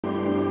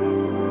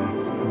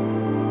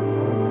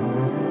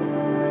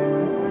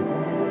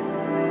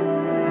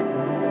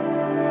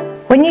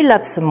When you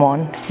love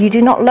someone, you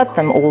do not love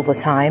them all the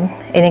time,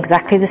 in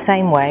exactly the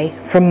same way,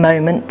 from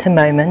moment to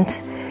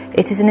moment.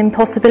 It is an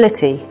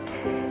impossibility.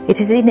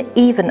 It is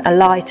even a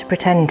lie to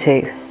pretend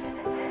to.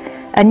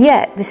 And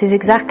yet, this is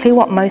exactly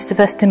what most of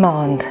us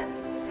demand.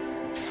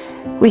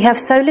 We have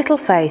so little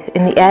faith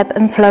in the ebb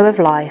and flow of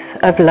life,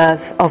 of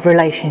love, of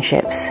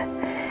relationships.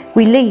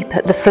 We leap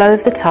at the flow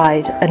of the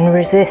tide and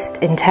resist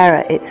in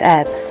terror its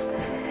ebb.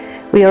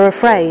 We are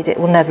afraid it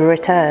will never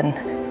return.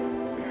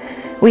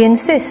 We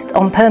insist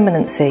on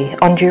permanency,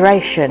 on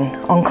duration,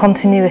 on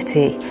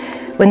continuity,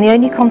 when the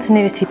only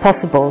continuity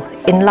possible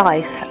in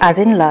life, as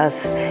in love,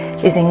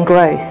 is in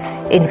growth,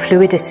 in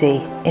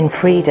fluidity, in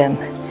freedom,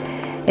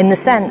 in the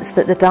sense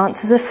that the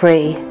dancers are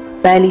free,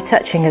 barely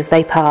touching as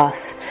they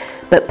pass,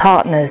 but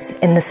partners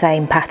in the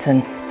same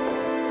pattern.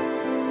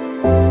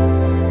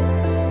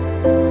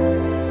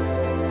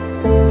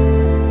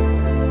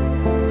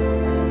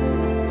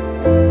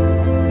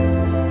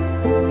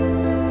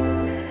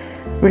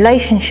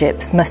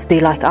 Relationships must be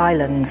like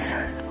islands.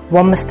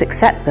 One must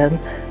accept them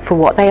for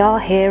what they are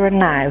here and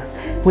now,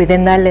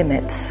 within their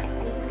limits.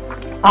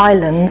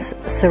 Islands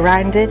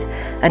surrounded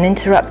and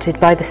interrupted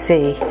by the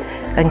sea,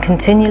 and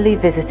continually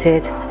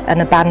visited and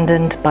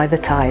abandoned by the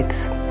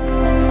tides.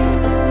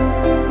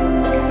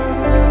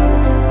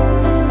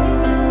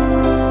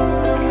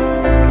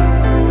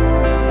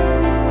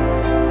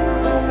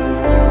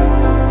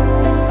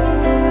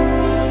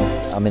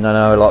 I mean, I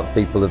know a lot of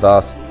people have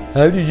asked,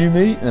 how did you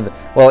meet?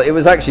 Well, it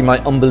was actually my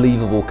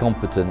unbelievable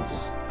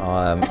competence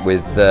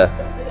with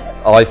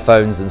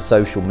iPhones and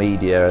social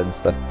media and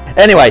stuff.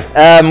 Anyway,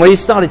 we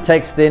started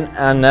texting,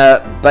 and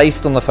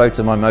based on the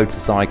photo of my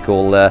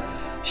motorcycle,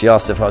 she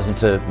asked if I was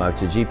into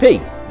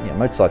MotoGP,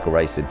 motorcycle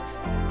racing.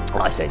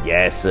 I said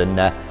yes,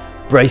 and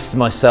braced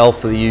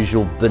myself for the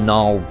usual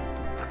banal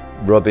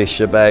rubbish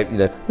about,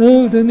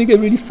 oh, don't they get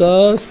really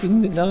fast,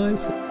 isn't it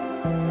nice?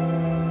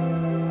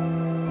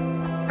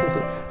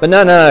 But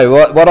no,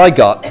 what I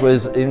got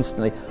was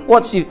instantly,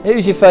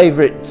 who's your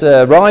favourite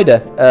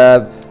rider?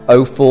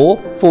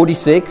 04,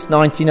 46,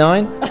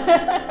 99?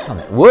 I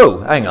mean, whoa,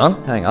 hang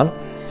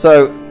on.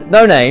 So,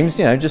 no names,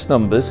 just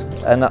numbers.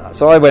 And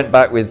so I went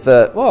back with,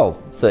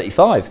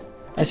 35.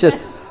 And she said,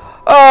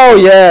 oh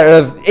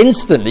yeah,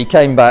 instantly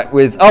came back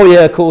with, oh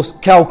yeah, of course,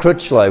 Cal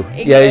Crutchlow.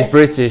 English. Yeah, he's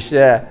British,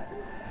 yeah.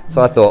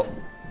 So I thought,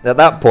 at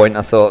that point,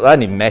 I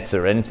hadn't even met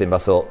her or anything, but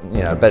I thought,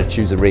 I better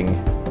choose a ring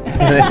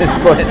at this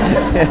point.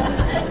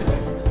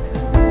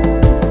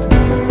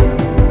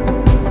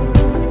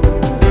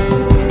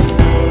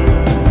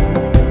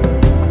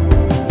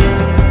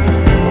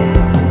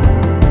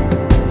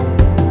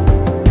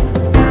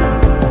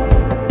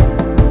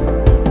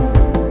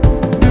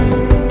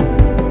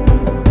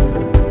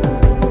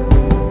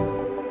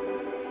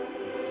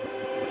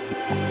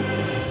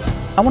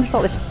 I want to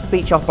start this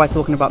speech off by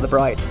talking about the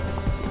bride.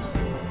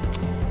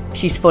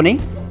 She's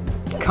funny,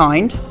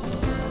 kind,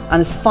 and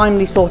has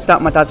finally sorted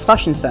out my dad's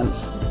fashion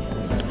sense.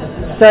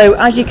 So,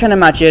 as you can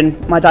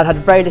imagine, my dad had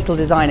very little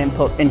design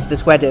input into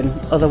this wedding,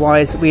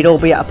 otherwise we'd all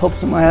be at a pub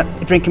somewhere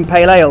drinking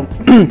pale ale.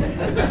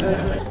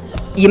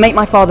 You make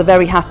my father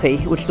very happy,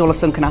 which is all a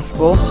son can ask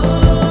for.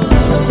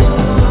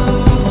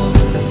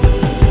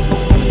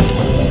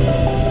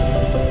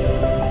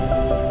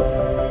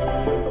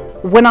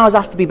 When I was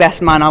asked to be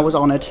best man, I was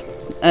honoured.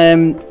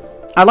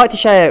 I'd like to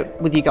share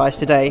with you guys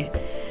today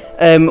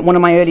one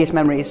of my earliest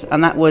memories,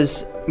 and that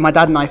was my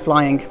dad and I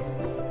flying.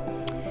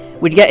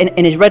 We'd get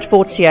in his red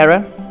Ford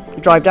Sierra,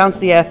 drive down to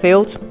the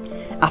airfield.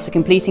 After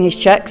completing his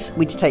checks,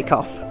 we'd take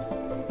off.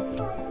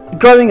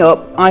 Growing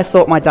up, I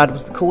thought my dad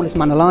was the coolest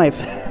man alive.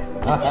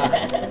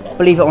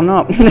 Believe it or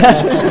not.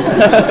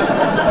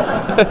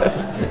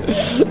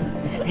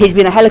 He's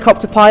been a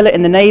helicopter pilot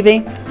in the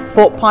Navy,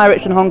 fought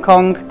pirates in Hong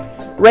Kong,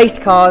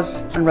 raced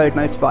cars and rode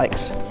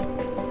motorbikes.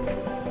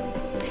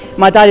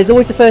 My dad is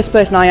always the first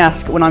person I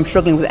ask when I'm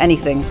struggling with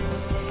anything,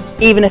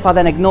 even if I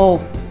then ignore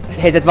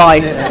his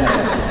advice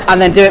and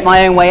then do it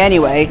my own way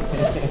anyway.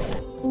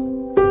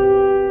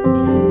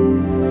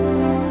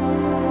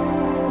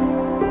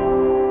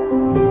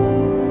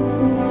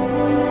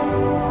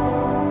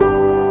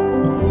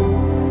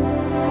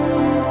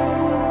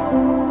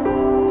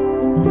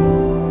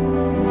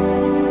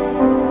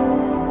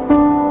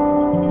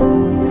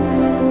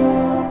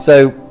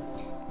 So,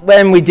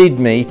 when we did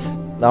meet,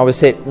 I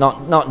was hit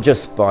not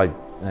just by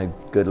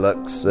good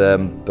looks,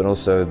 but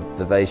also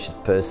vivacious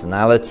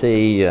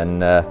personality,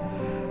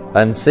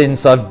 and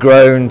since I've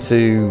grown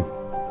to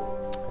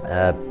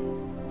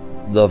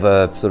love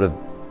a sort of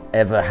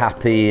ever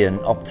happy and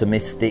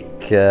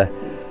optimistic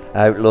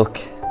outlook,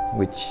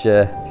 which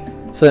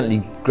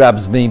certainly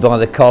grabs me by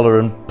the collar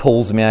and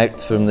pulls me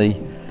out from the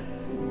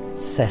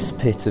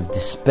cesspit of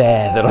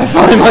despair that I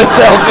find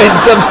myself in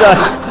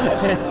sometimes.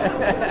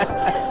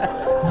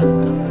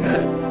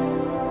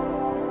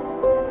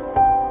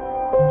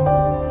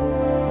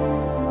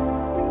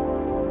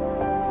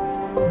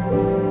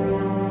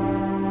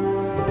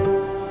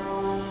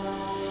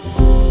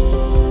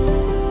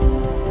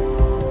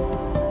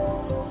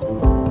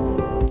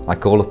 I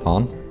call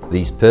upon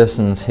these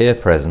persons here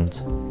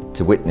present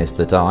to witness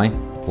that I,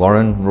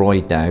 Warren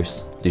Roy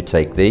Douse, do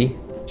take thee,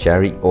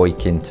 Charrie Oy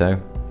Kinto,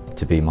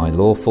 to be my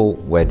lawful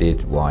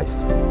wedded wife.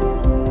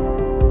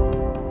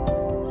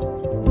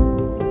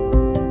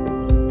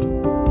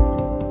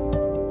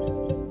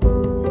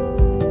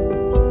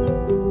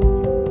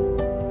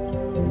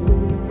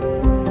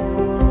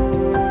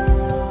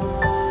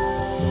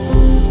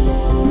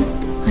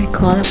 I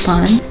call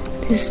upon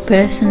these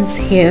persons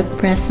here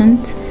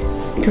present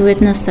to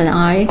witness that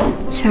I,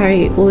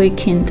 Charrie Oy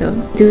Kinto,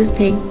 do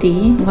take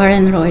thee,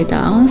 Warren Roy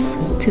Douse,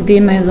 to be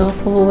my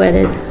lawful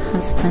wedded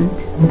husband.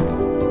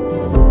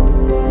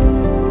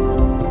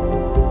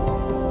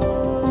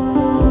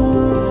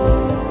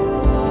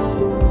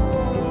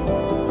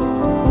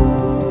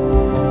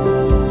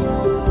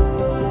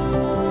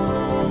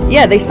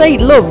 Yeah, they say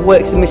love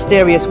works in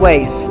mysterious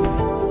ways.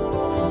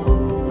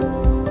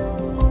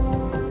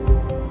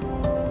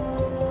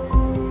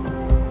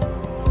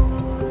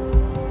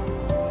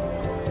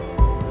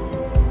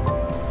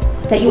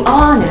 That you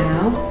are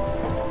now,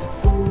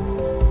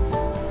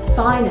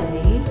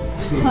 finally,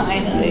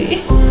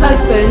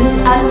 husband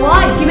and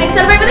wife. You may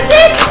celebrate with a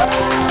kiss!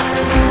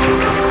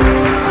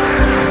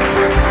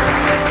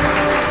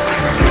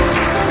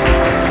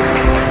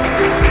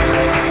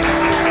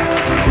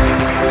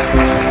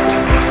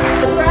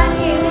 The brand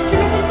new Mr.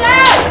 and Mrs.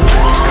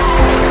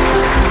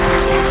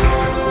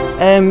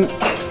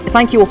 Douse!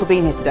 Thank you all for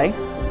being here today.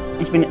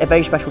 It's been a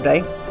very special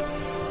day,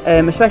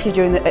 especially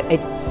during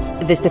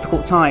this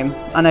difficult time.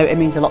 I know it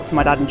means a lot to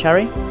my dad and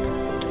Charrie.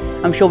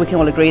 I'm sure we can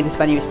all agree this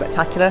venue is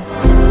spectacular.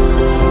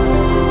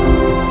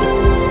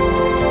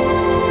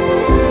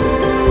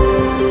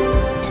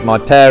 My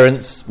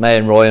parents, May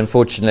and Roy,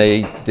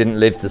 unfortunately didn't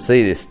live to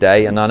see this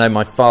day, and I know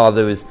my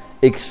father was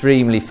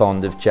extremely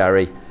fond of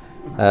Charrie.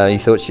 He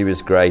thought she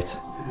was great.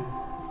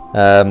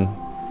 And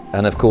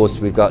of course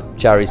we've got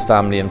Charrie's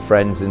family and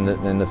friends in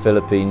the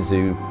Philippines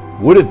who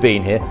would have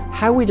been here.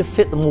 How we'd have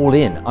fit them all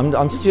in?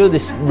 I'm sure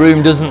this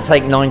room doesn't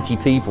take 90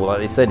 people like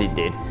they said it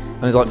did.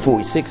 And there's like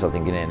 46 I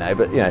think in here now,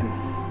 but you know.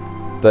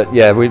 But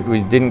yeah, we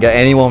didn't get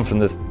anyone from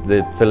the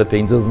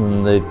Philippines other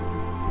than the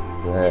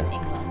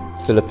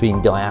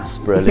Philippine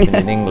diaspora living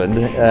in England.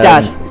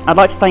 Dad, I'd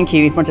like to thank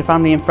you in front of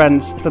family and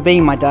friends for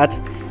being my dad,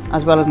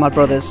 as well as my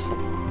brothers.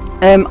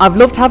 I've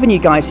loved having you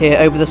guys here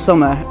over the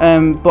summer,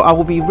 but I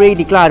will be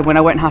really glad when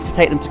I won't have to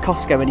take them to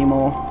Costco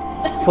anymore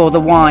for the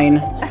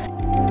wine.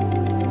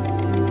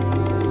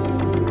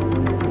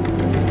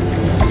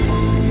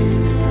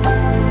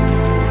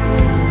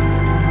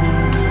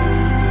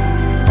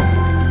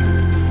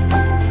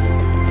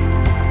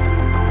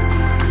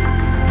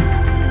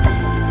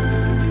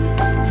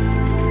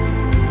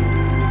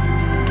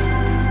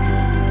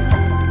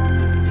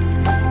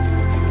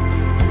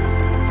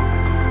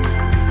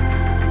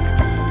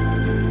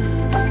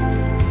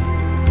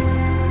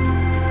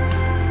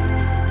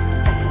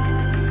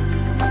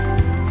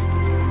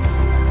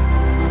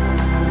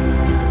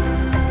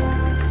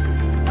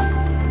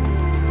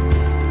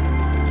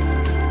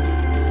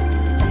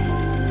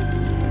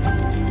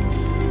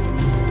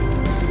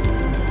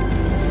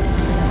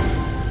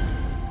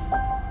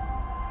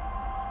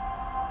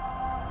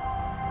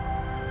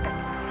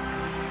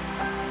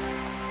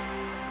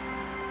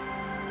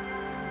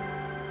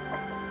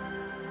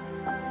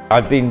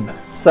 I've been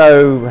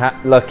so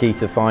lucky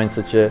to find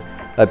such a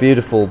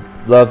beautiful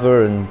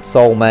lover and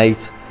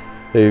soulmate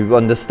who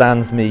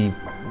understands me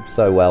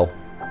so well,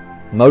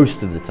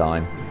 most of the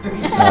time.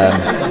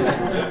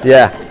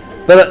 Yeah,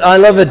 but I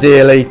love her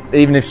dearly,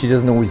 even if she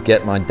doesn't always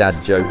get my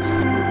dad jokes.